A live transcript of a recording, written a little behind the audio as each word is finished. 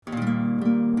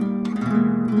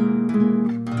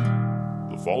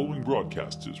following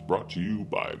broadcast is brought to you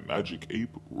by Magic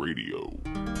Ape Radio.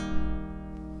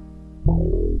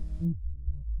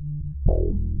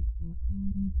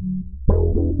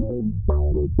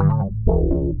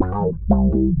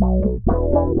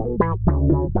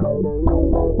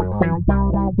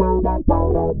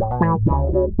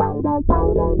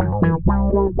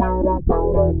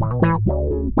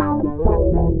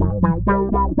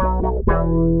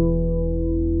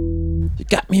 You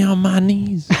got me on my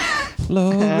knees,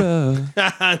 Laura.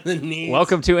 The knees.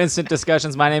 Welcome to Instant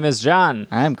Discussions. My name is John,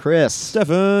 I'm Chris.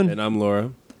 Stefan. And I'm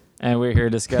Laura. and we're here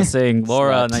discussing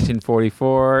Laura,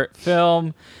 1944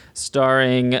 film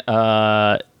starring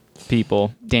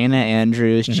people. Dana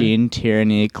Andrews, Gene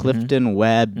Tierney, Clifton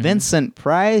Webb, Vincent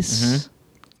Price.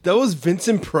 That was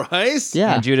Vincent Price?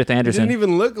 Yeah, And Judith He Anderson. didn't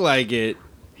even look like it.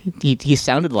 he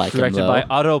sounded like Directed him, by though.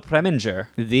 Otto Preminger.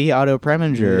 The Otto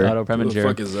Preminger. Otto Who the Preminger.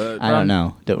 fuck is that? I don't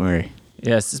know. Don't worry.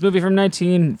 Yes, this movie from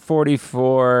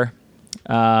 1944.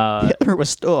 Hitler was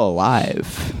still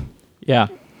alive. Yeah.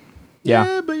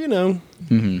 But you know.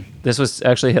 This was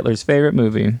actually Hitler's favorite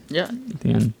movie Yeah. at the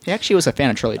end. He actually was a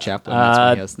fan of Charlie Chaplin. That's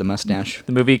why he has the mustache.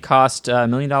 The movie cost $1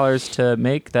 million to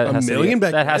make. That $1 has million to be,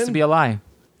 back that has then? to be a lie.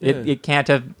 Yeah. It can't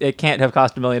have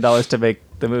cost $1 million to make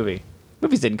the movie.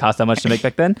 Movies didn't cost that much to make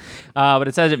back then, but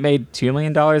it says it made $2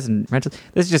 million in rentals.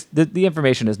 This is just the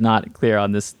information is not clear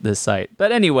on this site.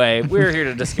 But anyway, we're here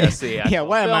to discuss the actual Yeah,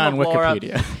 why am film I on of Laura.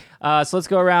 Wikipedia? So let's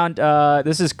go around.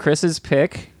 This is Chris's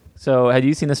pick. So had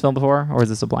you seen this film before, or is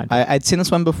this a blind? I'd seen this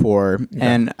one before,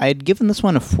 and I'd given this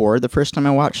one a 4 the first time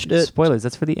I watched it. Spoilers.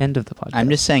 That's for the end of the podcast. I'm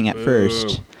just saying at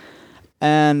first.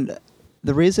 And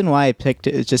the reason why I picked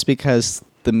it is just because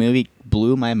the movie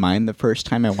blew my mind the first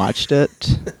time I watched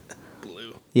it.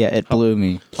 Yeah, it blew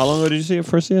me. How long ago did you see it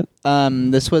first yet?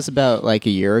 This was about like a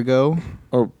year ago.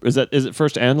 Or is it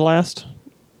first and last?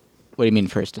 What do you mean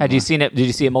first? Had you seen it? Did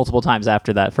you see it multiple times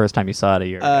after that first time you saw it a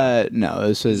year ago? No,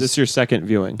 this was... Is this your second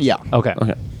viewing? Yeah. Okay.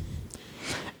 Okay.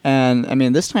 And, I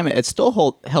mean, this time it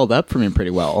still held up for me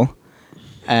pretty well.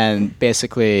 And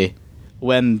basically,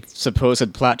 when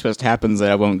supposed plot twist happens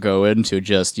that I won't go into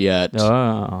just yet,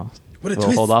 Oh. What a We'll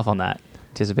twist. hold off on that.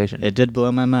 Anticipation. it did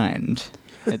blow my mind.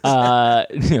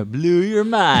 Blew your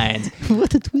mind.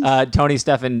 What a twist. Tony,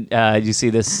 Stefan, did you see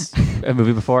this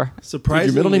movie before? Surprisingly,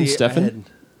 Is your middle name I Stefan? had-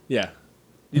 Yeah.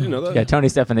 You didn't know that? Yeah, Tony,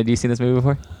 Stefan, had you seen this movie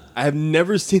before? I have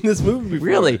never seen this movie before.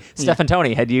 Really? Stefan,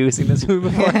 Tony, had you seen this movie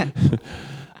before?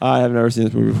 I have never seen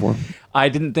this movie before. I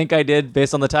didn't think I did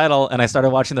based on the title, and I started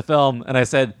watching the film, and I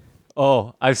said,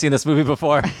 oh, I've seen this movie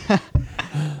before.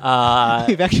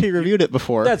 We've actually reviewed it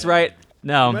before. That's right. I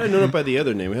might have No. known it by the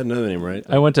other name. We had another name, right?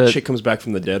 I went to... Chick Comes Back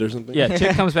from the Dead or something? Yeah,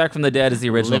 Chick Comes Back from the Dead is the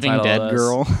original Living title. Dead of this.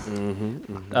 Girl.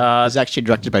 It was actually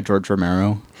directed by George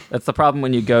Romero. That's the problem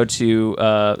when you go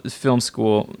to film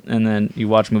school and then you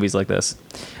watch movies like this.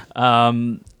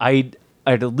 I'd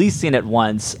at least seen it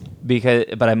once,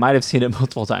 but I might have seen it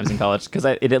multiple times in college because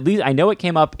I know it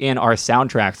came up in our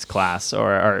soundtracks class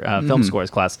or our film scores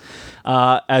class.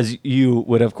 As you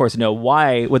would of course know,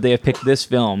 why would they have picked this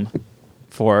film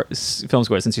for film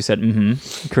scores? Since you said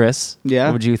Chris, Yeah.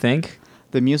 what would you think?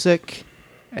 The music,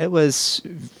 it was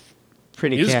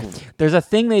pretty Musical. There's a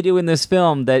thing they do in this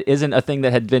film that isn't a thing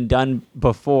that had been done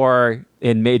before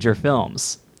in major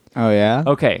films. Oh, yeah?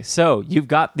 Okay, so you've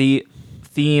got the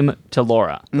theme to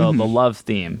Laura, the love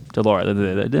theme to Laura,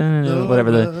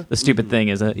 whatever the stupid thing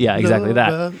is. Yeah, exactly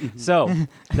that. So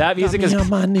that music is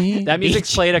that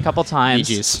music's played a couple times.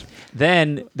 Bee Gees.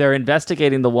 Then they're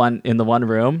investigating the one in the one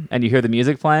room, and you hear the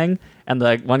music playing, and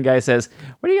the one guy says,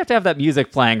 "Why do you have to have that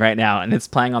music playing right now?" And it's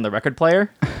playing on the record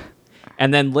player.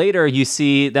 And then later you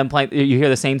see them playing. You hear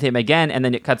the same theme again, and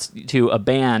then it cuts to a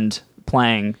band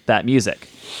playing that music.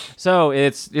 So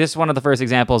it's just one of the first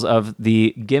examples of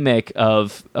the gimmick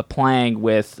of playing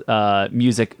with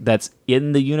music that's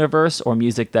in the universe or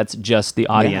music that's just the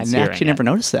audience. Yeah, I hearing actually it. never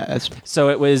noticed that. So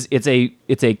it's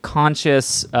a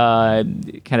conscious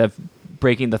kind of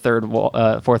breaking the third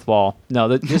wall, fourth wall. No,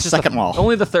 it's just Second wall.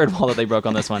 Only the third wall that they broke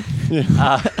on this one.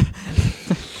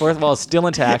 Fourth wall is still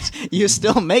intact. You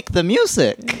still make the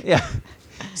music. Yeah.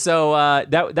 So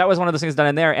that was one of those things done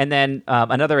in there, and then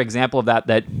another example of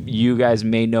that you guys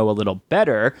may know a little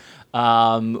better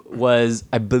was,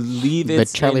 I believe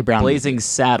it's Charlie in Brown Blazing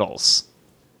Saddles,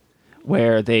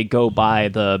 where they go by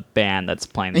the band that's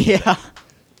playing. The music.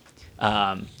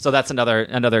 Yeah. So that's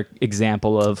another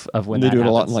example of when They that do it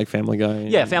a lot in happens. like Family Guy.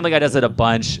 Yeah, Family Guy does it a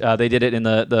bunch. They did it in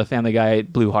the Family Guy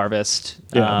Blue Harvest.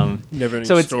 Yeah. Never ending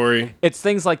So it's- story. It's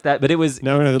things like that, but it was.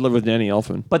 Now we're gonna live with Danny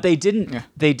Elfman. But they didn't. Yeah.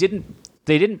 They didn't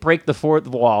they didn't break the fourth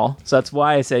wall, so that's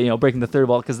why I say breaking the third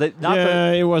wall because they not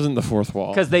it wasn't the fourth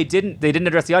wall. because they didn't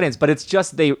address the audience, but it's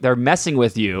just they're messing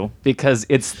with you because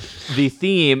it's the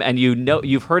theme and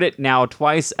you've heard it now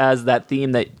twice as that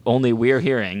theme that only we're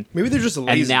hearing. Maybe they're just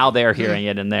lazy. And now they're hearing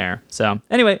it in there. So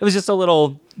anyway, it was just a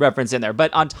little reference in there.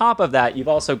 But on top of that, you've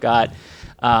also got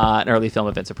an early film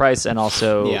of Vincent Price, and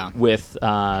also with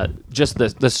just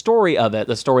the story of it.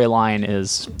 The storyline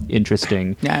is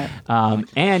interesting. Yeah.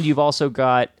 And you've also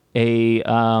got a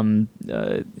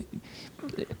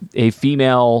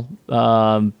female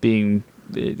being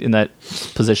in that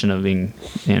position of being,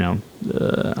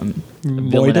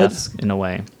 villainous in a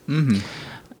way.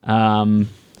 Mm-hmm.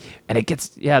 And it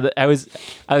gets, I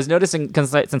was noticing,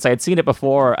 since I had seen it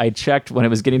before, I checked when it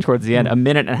was getting towards the end, a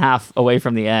minute and a half away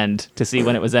from the end to see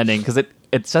when it was ending, because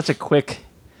it's such a quick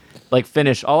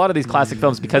finish. A lot of these classic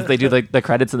films, because they do the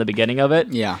credits in the beginning of it,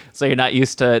 so you're not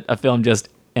used to a film just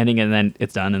ending and then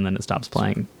it's done and then it stops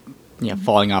playing. Yeah,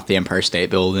 falling off the Empire State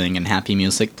Building and happy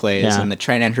music plays and the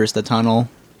train enters the tunnel.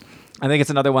 I think it's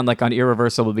another one like on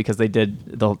Irreversible because they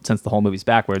did since the whole movie's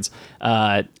backwards.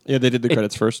 They did the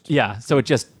credits first. Yeah, so it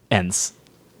just ends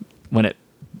when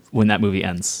that movie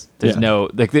ends. There's no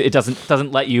it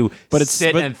doesn't let you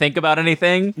sit and think about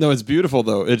anything. No, it's beautiful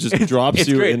though. It just drops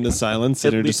you great. into silence,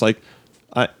 and you're just like,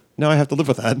 now I have to live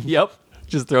with that. Yep.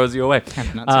 Just throws you away.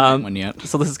 I've not seen that one yet.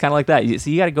 So this is kind of like that. So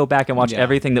you got to go back and watch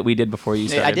everything that we did before you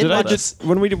started. I did watch just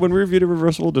when we reviewed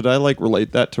Irreversible, did I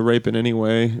relate that to rape in any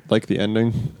way, like the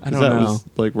ending? I don't know.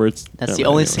 Was, where it's That's the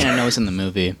only scene I know is in the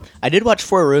movie. I did watch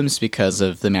Four Rooms because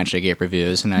of the Magic Ape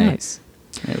reviews, and Nice.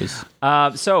 It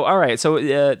was So all right. So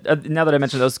now that I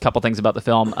mentioned those couple things about the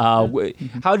film,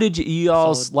 how did you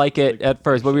all like it at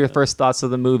first? What were your first thoughts of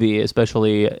the movie,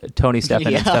 especially Tony,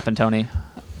 Stefan, and Stefan, Tony?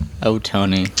 Oh,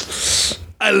 Tony.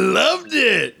 I loved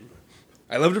it.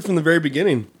 I loved it from the very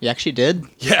beginning. You actually did?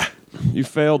 Yeah. You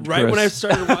failed, Right Chris. when I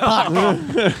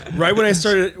started right when I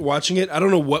started watching it, I don't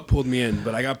know what pulled me in,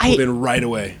 but I got pulled in right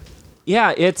away.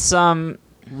 Yeah, it's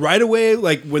Right away,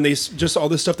 like when they just all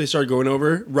this stuff they started going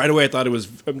over, right away I thought it was,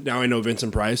 now I know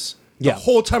Vincent Price. Yeah. The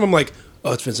whole time I'm like,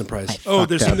 oh, it's Vincent Price. Oh,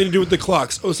 there's something to do with the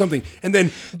clocks. Oh, something. And then,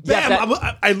 bam,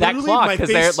 I that literally, clock, my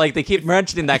because face, they're they keep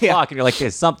mentioning that clock, and you're like,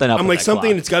 there's something up. I'm with like, that something,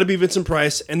 clock. it's got to be Vincent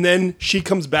Price. And then she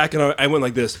comes back and I went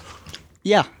like this.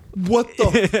 Yeah. What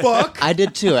the fuck? I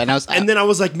did too. And then I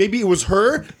was like, maybe it was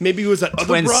her. Maybe it was that other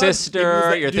Twin broad, sister, maybe it was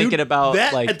that you're dude. thinking about,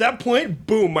 that. like- At that point,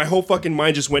 boom, my whole fucking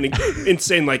mind just went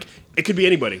insane. Like, it could be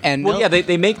anybody. and Well, yeah,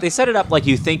 they set it up like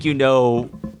you think you know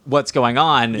what's going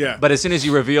on, Yeah. but as soon as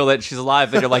you reveal that she's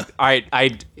alive, then you're like, all right,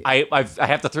 I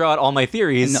have to throw out all my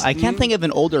theories. I can't think of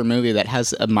an older movie that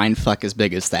has a mindfuck as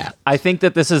big as that. I think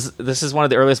that this is one of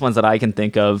the earliest ones that I can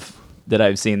think of that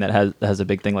I've seen that has a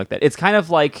big thing like that. It's kind of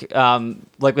like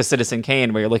with Citizen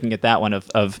Kane, where you're looking at that one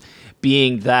of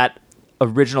being that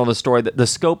original the story, the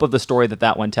scope of the story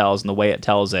that one tells and the way it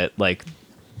tells it. Like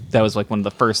that was like one of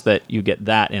the first that you get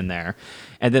that in there,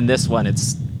 and then this one,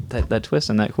 it's that twist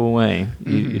in that cool way.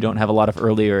 You don't have a lot of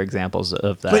earlier examples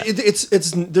of that. But it's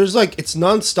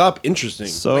nonstop interesting.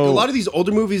 So- like a lot of these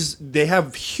older movies, they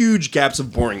have huge gaps of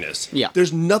boringness. Yeah.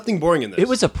 There's nothing boring in this. It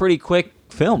was a pretty quick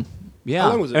film. Yeah, How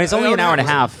long was it? I mean, it's only How an hour and a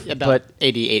long was half, About but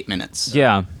 88 minutes.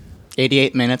 yeah.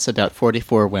 88 minutes, about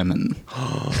 44 women.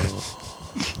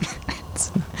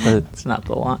 It's not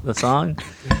the song.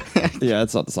 Yeah,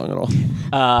 it's not the song at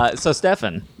all. So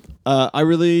Stefan, I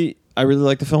really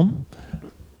like the film.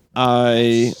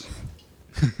 And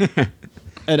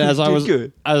as I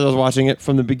was watching it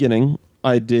from the beginning,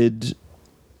 I didn't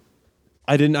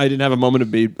have a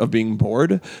moment of being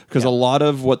bored, because a lot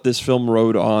of what this film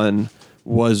rode on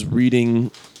was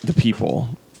reading the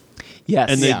people. yes,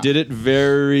 And they did it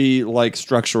very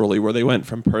structurally, where they went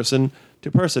from person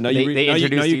to person. Now They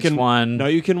introduced each one. Now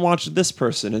you can watch this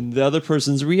person and the other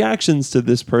person's reactions to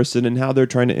this person and how they're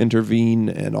trying to intervene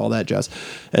and all that jazz.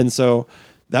 And so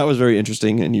that was very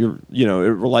interesting. And it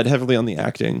relied heavily on the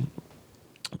acting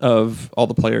of all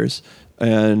the players.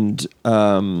 And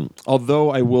although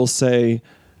I will say,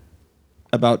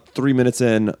 about 3 minutes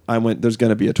in, I went, "There's going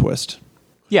to be a twist."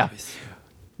 yeah.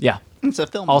 It's a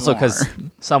film Also, noir. because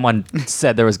someone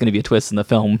said there was going to be a twist in the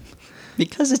film.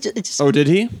 Because it just Oh, did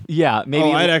he? Yeah, maybe.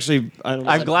 Oh, I don't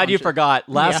I'm glad you conscious.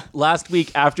 forgot. Last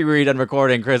week after we were done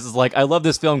recording, Chris is like, "I love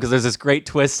this film because there's this great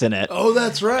twist in it." Oh,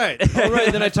 that's right. All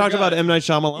right, then I talked about M. Night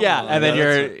Shyamalan. Yeah, and then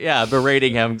you're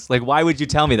berating him. It's like, why would you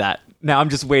tell me that? Now I'm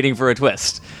just waiting for a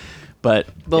twist. But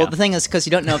Well, yeah. the thing is, because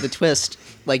you don't know the twist.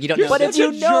 Like you don't know. But if Such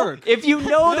a you know, jerk. if you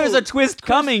know there's a twist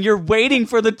coming, you're waiting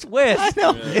for the twist.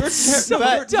 no, It's so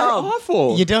but- dumb.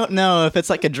 awful. you don't know if it's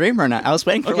like a dream or not. I was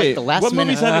waiting for Okay, like the last what minute.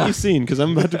 movies haven't you seen? Because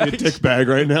I'm about to be a dick bag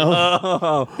right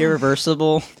now.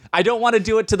 Irreversible. I don't want to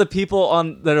do it to the people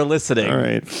on that are listening. All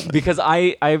right. Because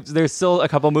I there's still a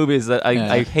couple movies that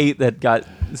I hate that got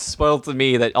spoiled to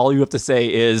me that all you have to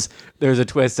say is there's a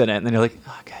twist in it, and then you're like,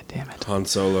 oh god damn it, Han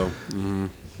Solo.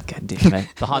 god damn it,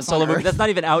 the Han Solo on movie Earth. that's not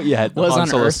even out yet. The Was Han on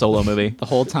Solo Earth. solo movie. The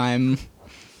whole time.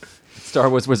 Star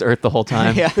Wars was Earth the whole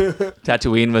time. Yeah.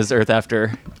 Tatooine was Earth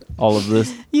after all of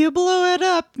this. You blew it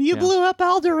up. You blew up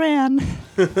Alderaan.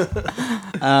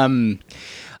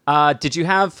 Did you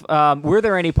have? Were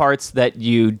there any parts that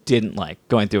you didn't like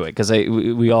going through it? Because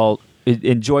we all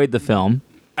enjoyed the film.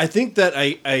 I think that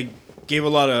I gave a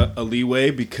lot of a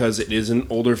leeway because it is an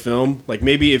older film. Like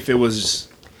maybe if it was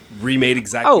remade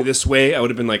exactly Oh. this way, I would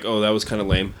have been like, oh, that was kind of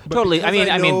lame. But Totally. I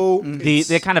because know mean, the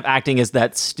it's- kind of acting is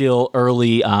that still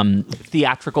early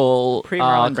theatrical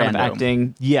Pre-Marlon kind of Brando.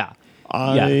 acting. Yeah.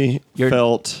 I You're-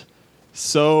 felt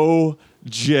so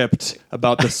gypped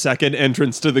about the second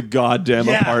entrance to the goddamn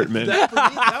apartment.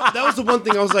 That was the one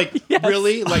thing I was like,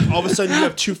 really? Like all of a sudden you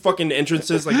have two fucking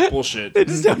entrances? Like bullshit. They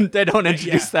just don't. They don't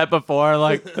introduce that before.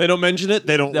 Like They don't mention it.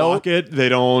 They don't Nope. lock it. They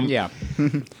don't. Yeah.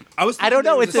 I don't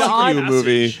know, it's an Fuck odd you,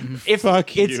 movie. if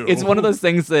Fuck it's you. it's one of those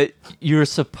things that you're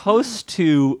supposed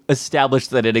to establish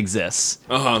that it exists.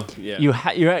 Yeah. You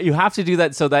have to do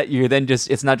that so that you're then just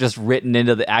it's not just written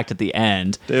into the act at the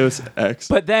end. Deus Ex.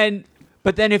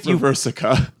 But then if you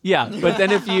Reversica. yeah, but then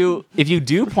if you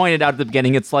do point it out at the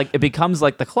beginning, it's like it becomes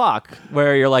like the clock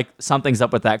where you're like something's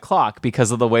up with that clock because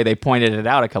of the way they pointed it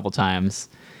out a couple times.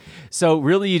 So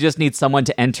really, you just need someone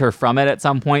to enter from it at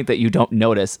some point that you don't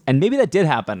notice, and maybe that did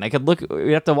happen. I could look.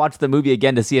 We have to watch the movie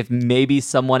again to see if maybe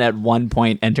someone at one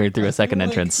point entered through a second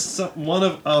entrance. One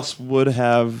of us would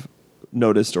have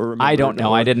noticed or remembered. I don't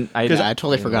know. I didn't. I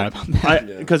totally forgot about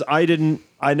that. Because I didn't.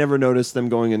 I never noticed them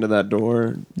going into that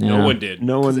door. No one did.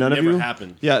 No one. 'Cause it None of never you.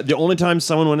 happened. Yeah. The only time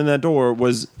someone went in that door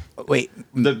was Wait,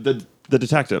 the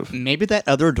detective. maybe that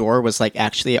other door was like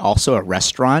actually also a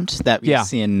restaurant that we've Yeah.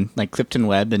 seen like Clifton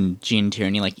Webb and Gene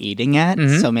Tierney like eating at.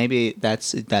 So maybe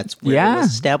that's where it Yeah, was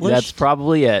established. that's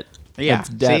probably it. Yeah,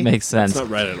 that see? makes sense. It's not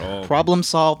right at all. Problem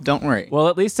solved. Don't worry. Well,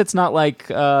 at least it's not like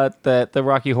the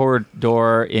Rocky Horror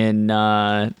door in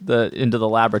into the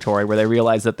laboratory where they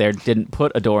realize that they didn't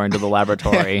put a door into the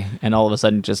laboratory and all of a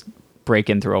sudden just break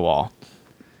in through a wall.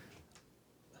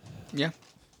 Yeah.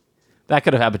 That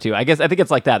could have happened too. I think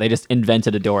it's like that. They just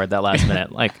invented a door at that last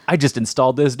minute. Like I just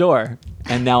installed this door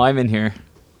and now I'm in here.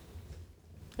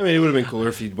 I mean, it would have been cooler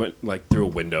if he went like through a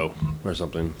window or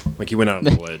something. Like he went out on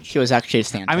the ledge. He was actually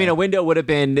standing. I mean, a window would have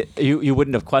been you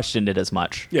wouldn't have questioned it as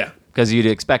much. Yeah. Because you'd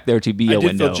expect there to be I a did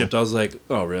window. feel gypped. I was like,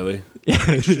 oh, really?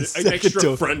 Second An extra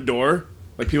door. front door?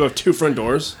 Like people have two front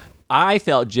doors? I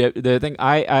felt gypped. The thing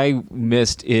I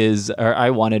missed is, or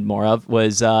I wanted more of,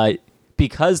 was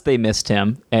because they missed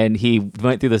him and he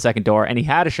went through the second door and he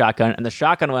had a shotgun and the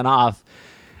shotgun went off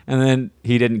and then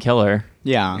he didn't kill her.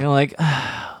 Yeah. You're like,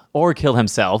 or kill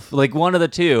himself. Like one of the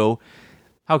two.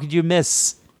 How could you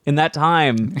miss in that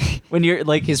time when you're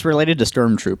like He's related to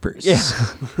stormtroopers.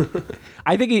 Yeah.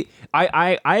 I think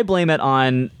I blame it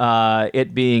on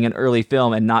it being an early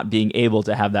film and not being able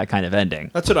to have that kind of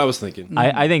ending. That's what I was thinking.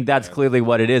 I think that's clearly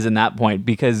what it is in that point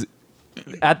because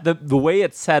at the way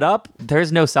it's set up,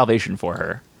 there's no salvation for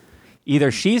her. Either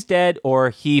she's dead or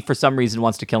he for some reason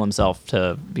wants to kill himself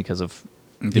because of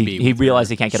be he with realized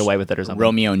he can't get away with it or something.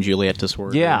 Romeo and Juliet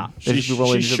disorder. Yeah. She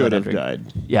should have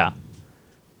died. Yeah.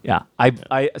 Yeah.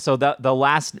 So the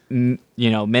last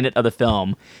minute of the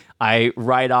film, I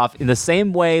write off in the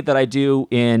same way that I do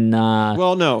in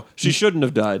Well, no, she shouldn't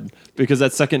have died because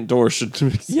that second door should.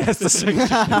 yes, the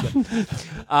second.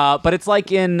 But it's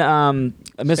like in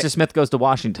Mr. Smith Goes to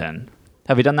Washington.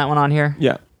 Have we done that one on here?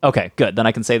 Yeah. Okay, good. Then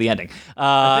I can say the ending.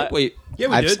 Wait. Yeah,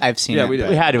 we did. I've seen Yeah, it. we did.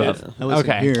 We had to Yeah. have. I wasn't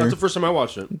Okay. here. That's the first time I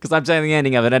watched it. Because I'm saying the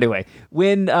ending of it anyway.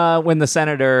 When the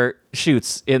senator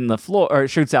shoots in the floor or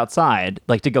shoots outside,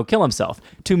 like to go kill himself,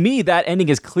 to me that ending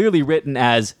is clearly written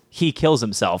as he kills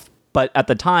himself. But at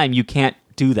the time, you can't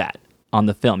do that on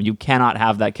the film. You cannot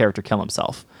have that character kill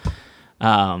himself.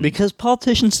 Because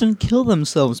politicians didn't kill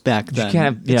themselves back then. You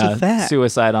can't have It's a fact.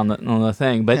 suicide on the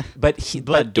thing. But but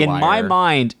in my Dwyer.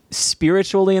 mind,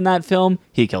 spiritually in that film,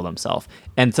 he killed himself.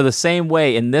 And so the same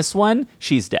way in this one,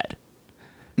 she's dead.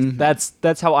 Mm-hmm.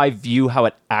 That's how I view how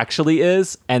it actually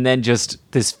is, and then just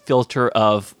this filter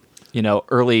of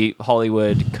early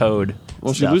Hollywood code.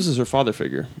 Well, she stuff. loses her father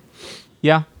figure.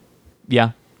 Yeah.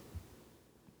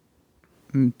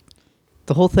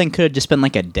 the whole thing could have just been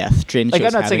like a death dream. Like she I'm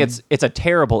was not saying having. it's a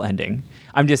terrible ending.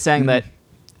 I'm just saying that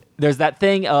there's that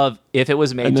thing of if it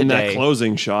was made And then today. that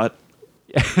closing shot.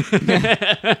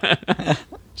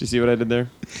 Did you see what I did there?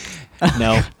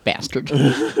 No, bastard.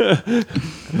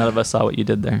 none of us saw what you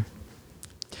did there.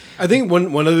 I think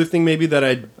one other thing maybe that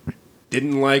I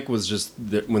didn't like was just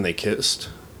when they kissed.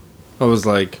 I was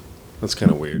like, that's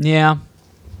kind of weird. Yeah.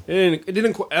 It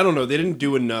didn't. I don't know. They didn't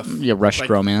do enough. Yeah, rushed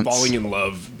romance. Falling in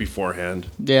love beforehand.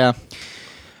 Yeah.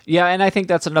 Yeah, and I think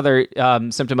that's another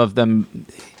symptom of them.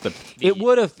 It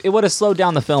would have slowed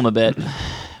down the film a bit.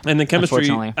 And the chemistry.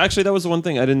 Unfortunately. Actually, that was the one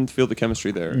thing I didn't feel the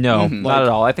chemistry there. No, not at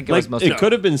all. I think it Like was mostly it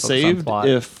could have been focused on saved plot.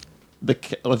 if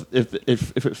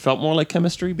if it felt more like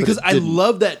chemistry. But Because it I didn't.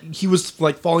 love that he was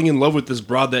like falling in love with this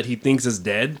broad that he thinks is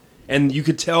dead, and you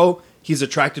could tell he's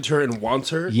attracted to her and wants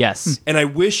her. Yes. And I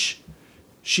wish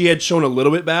she had shown a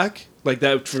little bit back. Like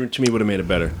that to me would have made it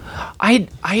better. I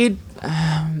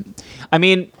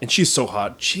mean, And she's so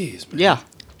hot. Jeez, man. Yeah.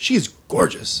 She's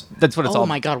gorgeous. that's what it's all. Oh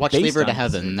my god, watch based Leave Her to on.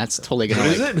 Heaven. That's totally gonna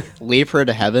What is like, it? Leave Her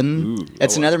to Heaven. Ooh,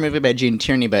 It's I'll another movie by Gene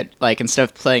Tierney, but like instead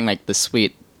of playing like the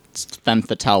sweet femme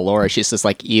fatale Laura, she's this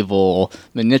like evil,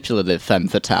 manipulative femme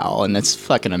fatale, and it's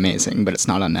fucking amazing, but it's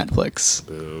not on Netflix.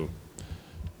 Boo.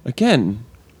 Again.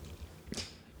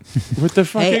 With the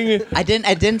fucking. Hey, I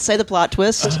didn't say the plot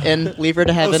twist in Leave Her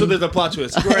to Oh, Heaven. so there's a plot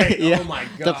twist. Great. Yeah. Oh my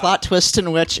god. The plot twist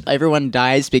in which everyone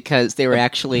dies because they were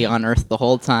actually on Earth the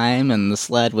whole time, and the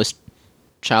sled was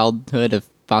childhood of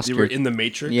foster. You were in the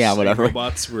Matrix. Yeah, and whatever.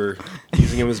 Robots were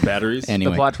using him as batteries.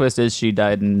 Anyway, The plot twist is she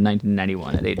died in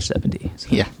 1991 at age 70. So,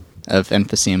 yeah, of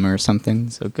emphysema or something.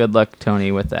 so good luck,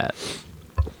 Tony, with that.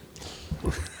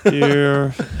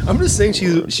 Here. I'm just saying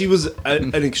she was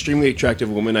an extremely attractive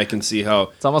woman. I can see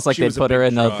how It's almost like she they was a put her big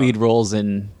in the draw. lead roles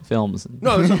in films.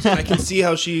 No, that's what I'm saying. I can see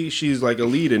how she's like a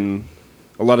lead in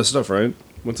a lot of stuff, right?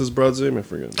 What's his broad's name? I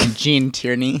forget. Gene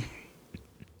Tierney.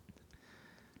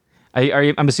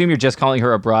 I'm assuming you're just calling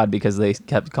her a broad because they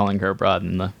kept calling her a broad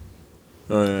in the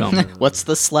Oh yeah. film. What's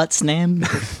the slut's name?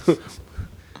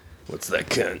 What's that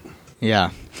cunt?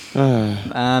 Yeah.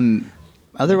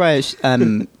 Otherwise,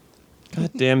 God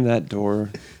damn that door.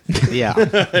 yeah.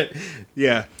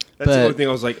 Yeah, that's But- the only thing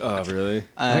I was like, oh really?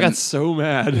 I got so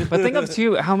mad. But think of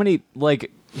too how many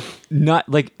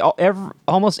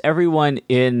almost everyone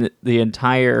in the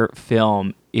entire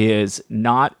film is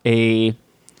not a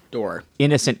Door.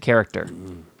 innocent character.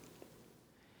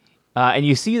 And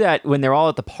you see that when they're all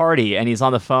at the party and he's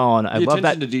on the phone. I The love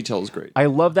attention that. to detail is great. I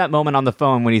love that moment on the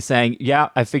phone when he's saying, "Yeah,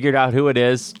 I figured out who it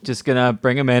is. Just gonna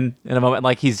bring him in a moment."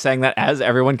 Like he's saying that as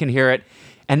everyone can hear it,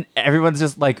 and everyone's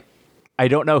just like, "I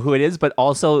don't know who it is," but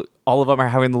also all of them are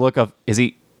having the look of, "Is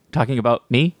he talking about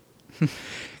me?"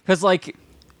 Because like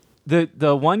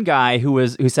the one guy who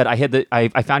said, "I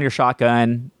found your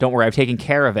shotgun. Don't worry, I've taken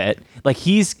care of it." Like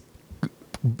he's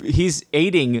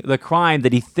aiding the crime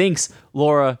that he thinks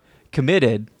Laura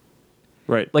committed,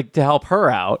 Right. like to help her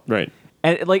out. Right.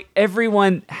 And like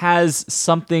everyone has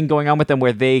something going on with them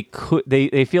where they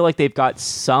feel like they've got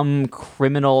some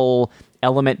criminal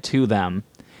element to them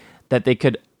that they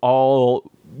could all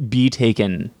be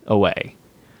taken away.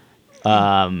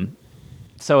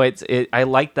 So I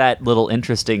like that little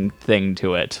interesting thing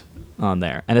to it on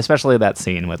there, and especially that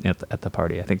scene with at the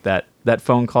party. I think that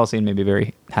phone call scene made me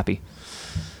very happy.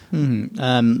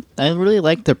 I really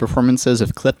like the performances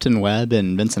of Clifton Webb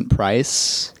and Vincent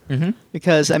Price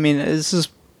because I mean this is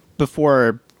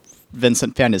before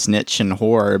Vincent found his niche in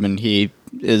horror, and he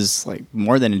is like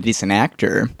more than a decent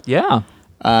actor. Yeah.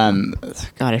 God,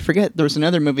 I forget. There was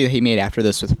another movie that he made after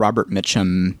this with Robert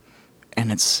Mitchum,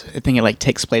 and I think it like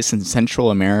takes place in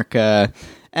Central America,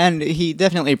 and he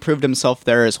definitely proved himself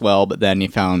there as well. But then he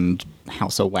found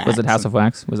House of Wax. Was it House of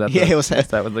Wax? Was that? Yeah, it was.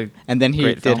 That was the And then he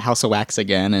great did film? House of Wax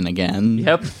again and again.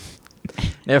 Yep.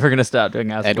 Never gonna stop doing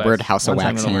House of Wax. Edward House of One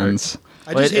time Wax it'll work. hands.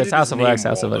 I Well, just hated it's House his of Wax, name,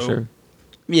 House of Waldo. Usher.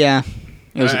 Yeah,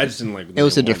 it was. I just didn't like. It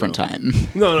was a name different Waldo. time.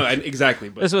 No, exactly.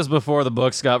 But This was before the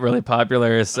books got really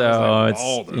popular, so like, it's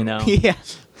Waldo. you know yeah.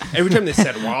 every time they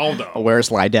said Waldo, Where's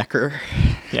Lidecker?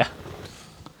 yeah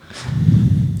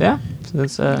yeah. So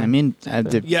that's, I mean,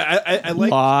 yeah, I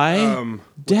like. Why?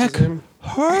 What's his name?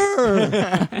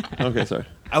 Her. Okay, sorry.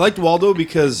 I liked Waldo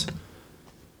because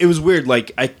it was weird.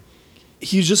 Like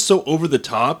he's just so over the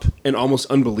top and almost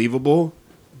unbelievable.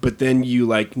 But then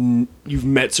you've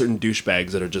met certain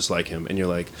douchebags that are just like him, and you're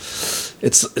like,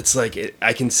 it's like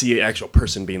I can see an actual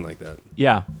person being like that.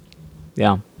 yeah.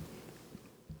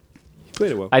 He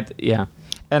played it well. Yeah.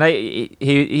 And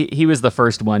he was the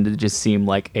first one to just seem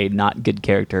like a not good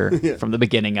character from the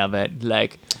beginning of it.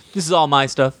 Like, this is all my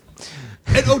stuff.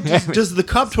 And, does the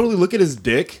cop totally look at his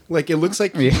dick? Like it looks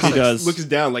like He does. Looks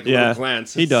down like a Yeah, little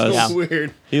glance. he It's does. So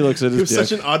weird. He looks at It was his dick.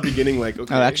 such an odd beginning. Like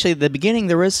okay. Oh, actually, the beginning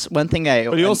there was one thing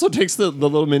But he also takes the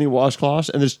little mini washcloth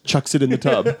and just chucks it in the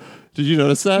tub. Did you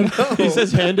notice that? He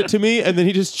says, "Hand it to me," and then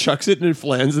he just chucks it and it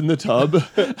lands in the tub,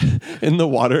 in the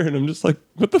water. And I'm just like,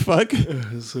 "What the fuck?"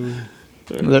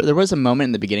 There was a moment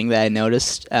in the beginning that I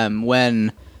noticed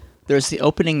when there's the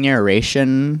opening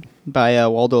narration by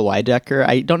Waldo Lydecker.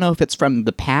 I don't know if it's from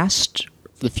the past,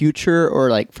 the future, or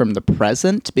like from the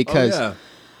present because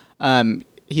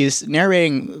he's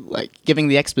narrating, like giving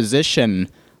the exposition,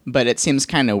 but it seems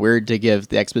kind of weird to give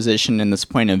the exposition in this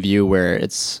point of view where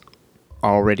it's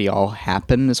already all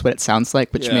happened, is what it sounds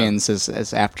like, which Yeah. means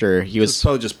as after he It's was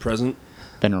probably just present.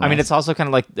 been arrested. I mean, it's also kind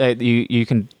of like you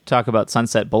can talk about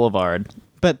Sunset Boulevard.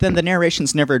 But then the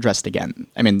narration's never addressed again.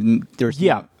 I mean, there's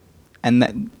and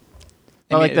that.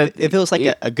 I like that- It feels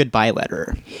like a goodbye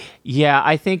letter. Yeah,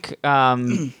 I think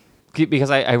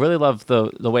because I really love the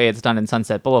way it's done in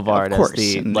Sunset Boulevard Of course, as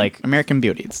the and like American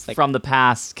Beauty. It's like from the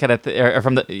past kind of or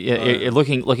from the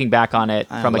looking back on it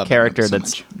I from a love that character one so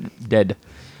that's dead.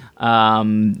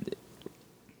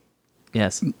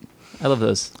 Yes, I love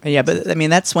those. yeah, but I mean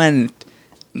that's when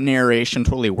narration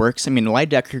totally works. I mean,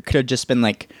 Lydecker could have just been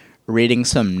like reading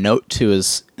some note to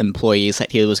his employees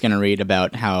that he was going to read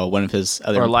about how one of his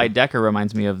other Or Lydecker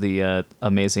reminds me of the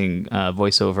amazing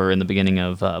voiceover in the beginning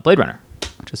of Blade Runner,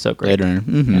 which is so great. Blade Runner.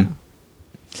 Mm-hmm.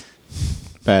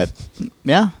 But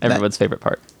yeah, Everyone's favorite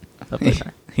part of Blade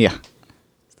Runner, yeah,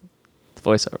 the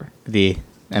voiceover. the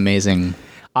amazing.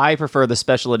 I prefer the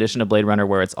special edition of Blade Runner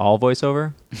where it's all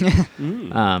voiceover,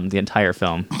 the entire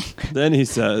film. Then he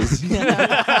says,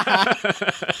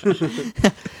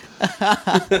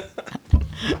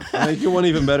 "Make your one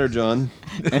even better, John."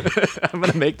 I'm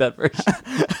gonna make that version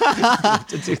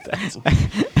to do that.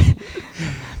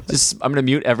 I'm gonna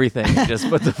mute everything and just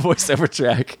put the voiceover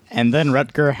track. And then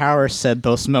Rutger Hauer said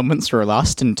those moments were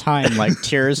lost in time like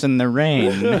tears in the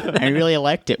rain. I really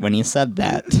liked it when he said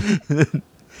that.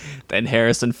 Then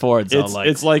Harrison Ford's all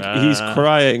It's like, like he's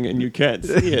crying and you can't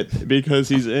see it because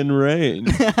he's in rain.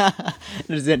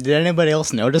 Did anybody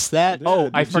else notice that? Oh,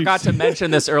 I did you forgot to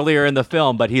mention this earlier in the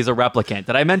film, but he's a replicant.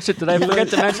 Did I forget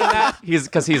to mention that? He's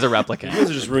because he's a You replicant. guys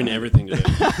are just ruining everything today.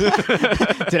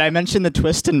 Did I mention the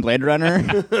twist in Blade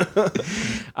Runner?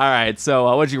 All right,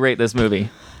 so what'd you rate this movie?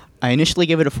 I initially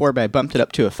gave it a 4, but I bumped it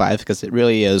up to a 5 because it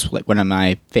really is like one of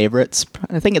my favorites.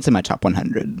 I think it's in my top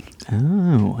 100.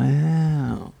 Oh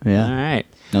wow! Yeah. All right.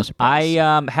 No surprise.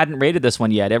 I hadn't rated this one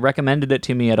yet. It recommended it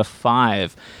to me at a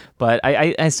 5, but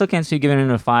I still can't see giving it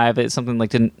a 5. It's something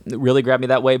like didn't really grab me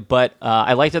that way, but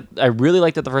I liked it. I really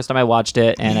liked it the first time I watched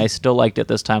it, and I still liked it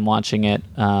this time watching it.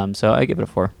 So I give it a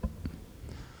 4.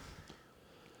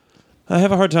 I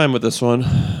have a hard time with this one.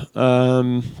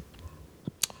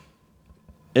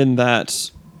 In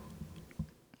that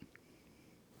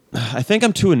I think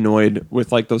I'm too annoyed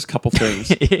with like those couple things.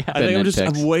 I think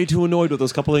I'm way too annoyed with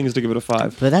those couple things to give it a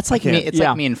 5. But that's like me. can't. It's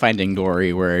like me in Finding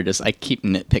Dory, where just I keep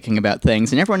nitpicking about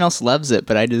things, and everyone else loves it,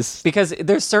 but I just Because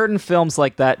there's certain films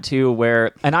like that too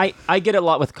where, and I get it a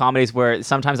lot with comedies where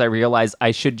sometimes I realize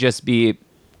I should just be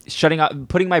shutting up,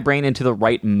 putting my brain into the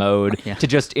right mode to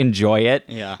just enjoy it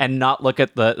and not look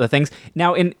at the things.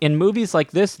 Now in movies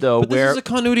like this though, But where this is a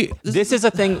continuity. this is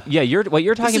a thing, what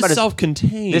you're talking This about is is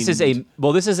self-contained.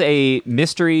 This is a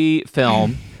mystery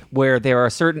film where there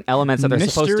are certain elements that they're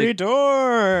supposed to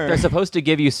door. they're supposed to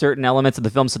give you certain elements of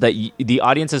the film so that the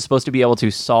audience is supposed to be able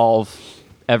to solve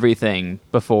everything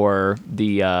before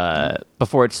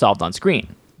it's solved on screen,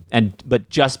 but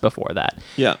just before that.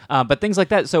 Yeah. But things like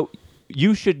that. So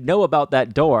you should know about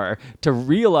that door to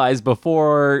realize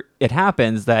before it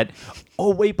happens that,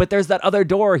 oh wait, but there's that other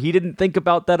door. He didn't think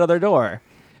about that other door.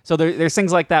 So there's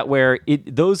things like that where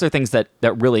those are things that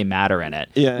really matter in it.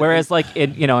 Yeah. Whereas like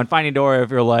in Finding Dory, if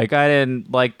you're like, I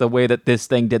didn't like the way that this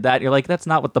thing did that, you're like, that's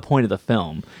not what the point of the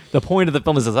film. The point of the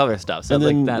film is this other stuff. So And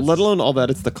then, that's, let alone all that,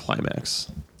 it's the climax.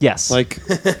 yes, Like,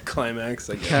 Climax,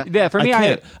 I guess. yeah. For me,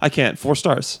 I can't. 4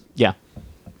 stars. yeah.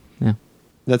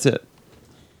 That's it.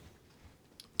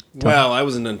 Well, I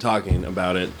wasn't done talking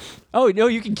about it. Oh no,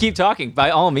 you can keep talking by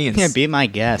all means. Yeah, be my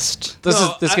guest.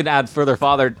 This could add further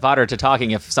fodder to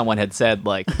talking if someone had said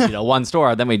like 1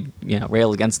 star, then we'd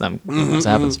rail against them. What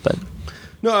happens, but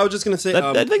No, I was just gonna say.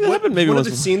 I think that happened maybe one of once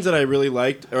the before. scenes that I really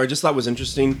liked, or I just thought was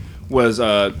interesting, was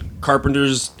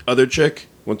Carpenter's other chick.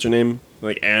 What's her name?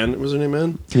 Like Anne. Was her name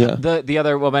Anne? Yeah. the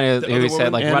other woman who other said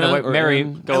woman? like Anna run away, or Mary.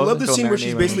 Anne? Go, I love the go scene where marry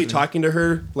she's me. basically talking to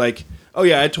her like, "Oh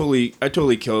yeah, I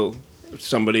totally kill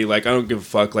somebody. Like I don't give a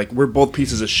fuck. Like we're both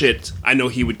pieces of shit. I know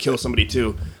he would kill somebody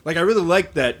too. Like I really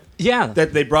like that. Yeah.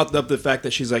 that they brought up the fact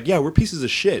that she's like, yeah, we're pieces of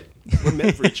shit. We're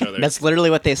meant for each other. That's literally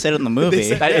what they said in the movie.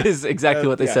 said- That is exactly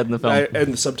what they Yeah. said in the film.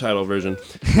 And the subtitle version.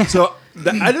 So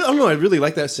I don't know. I really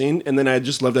like that scene, and then I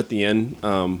just loved at the end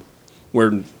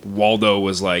where Waldo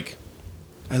was like,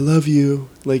 "I love you,"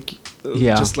 like,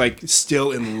 Yeah. just like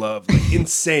still in love, like,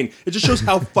 insane. It just shows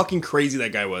how fucking crazy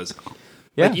that guy was.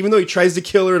 Yeah. Like, even though he tries to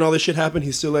kill her and all this shit happened,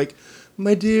 he's still like,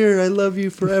 "My dear, I love you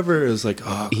forever." It was like,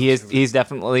 oh, He's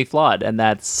definitely flawed, and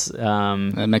that's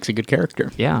That makes a good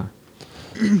character. yeah.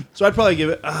 so I'd probably give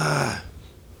it. I'd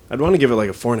want to give it like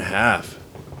a 4.5.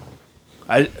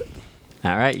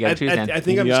 All right, you got to choose, man. I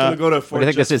think I'm just Yeah. gonna go to 4. What do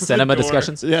you think this just is? for the Cinema door.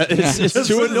 discussions? Yeah, it's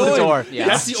too for the annoying. door. Yeah.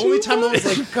 That's the only time I was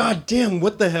like, God damn,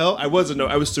 what the hell? I was annoyed.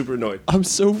 I was super annoyed. I'm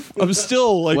still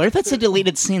like. What if that's a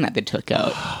deleted scene that they took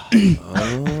out?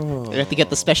 They have to get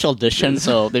the special edition,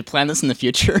 so they plan this in the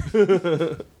future.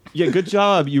 Yeah, good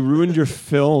job. You ruined your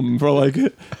film for like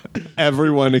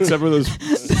everyone except for those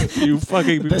few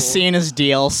fucking people. The scene is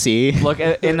DLC. Look,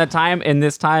 in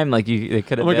this time, like they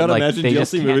could have Oh my been God, like imagine they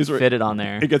just DLC can't movies where fit it on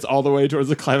there. It gets all the way towards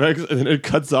the climax and then it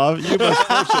cuts off. You must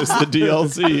purchase the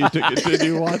DLC to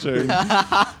continue watching.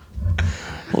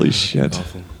 Holy shit. All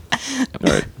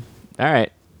right. All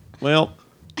right, Well,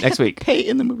 next week. Pay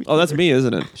in the movie. oh, that's me,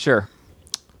 isn't it? Sure.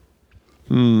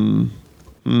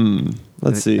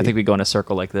 Let's see. I think we go in a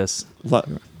circle like this. Oh,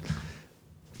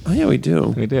 yeah, we do.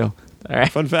 We do. All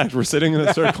right. Fun fact, we're sitting in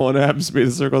a circle and it happens to be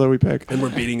the circle that we pick. And we're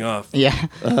beating off. Yeah.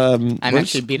 I'm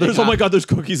actually beating There's, oh my God, there's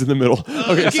cookies in the middle.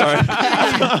 Okay, sorry.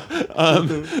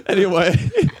 Anyway,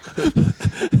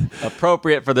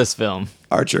 Appropriate for this film.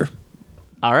 Archer.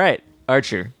 All right,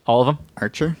 Archer. All of them.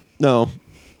 Archer. No.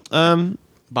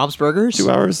 Bob's Burgers. 2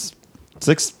 hours.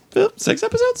 Six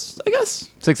episodes, I guess.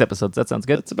 6 episodes. That sounds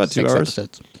good. It's about 2 6 hours.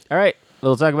 episodes. All right.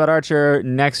 We'll talk about Archer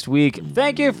next week.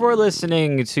 Thank you for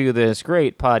listening to this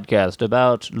great podcast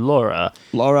about Laura.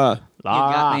 Laura. You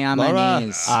got me on my Laura.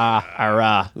 knees.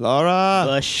 Laura.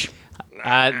 Bush.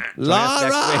 Join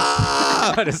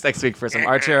us next week for some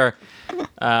Archer.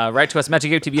 Write to us,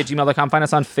 magicapetv@gmail.com. Find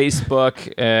us on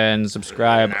Facebook and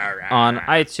subscribe on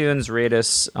iTunes. Rate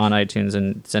us on iTunes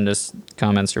and send us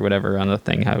comments or whatever on the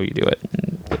thing, how you do it.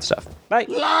 And good stuff. Bye.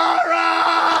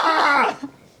 Laura!